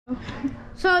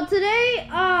So today,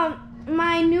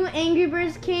 my new Angry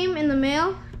Birds came in the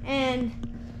mail, and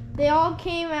they all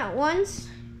came at once.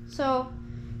 So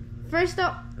first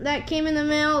up that came in the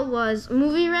mail was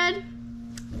Movie Red.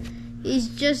 He's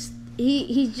just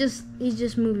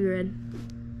Movie Red.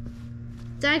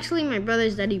 It's actually my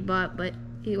brother's that he bought, but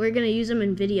we're gonna use him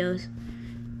in videos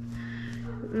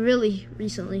really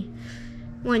recently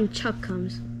when Chuck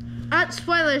comes.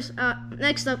 Spoilers.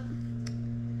 Next up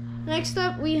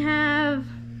we have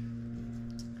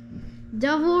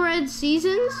Devil Red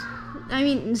Seasons.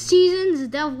 Seasons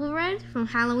Devil Red from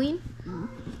Halloween.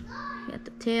 Got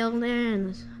the tail there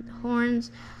and the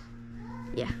horns.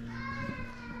 Yeah.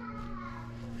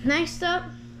 Next up,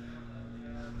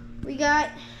 we got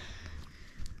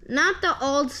not the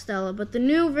old Stella, but the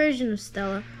new version of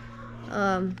Stella.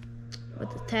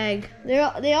 With the tag. They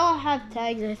all have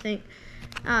tags, I think.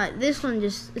 This one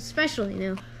just especially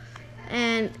new.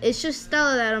 And it's just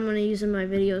Stella that I'm gonna use in my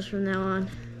videos from now on.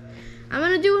 I'm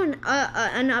gonna do an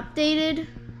updated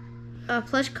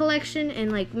plush collection in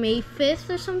like May 5th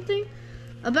or something.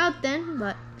 About then,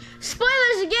 but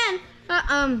spoilers again.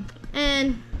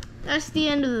 And that's the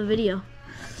end of the video.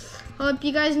 Hope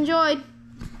you guys enjoyed.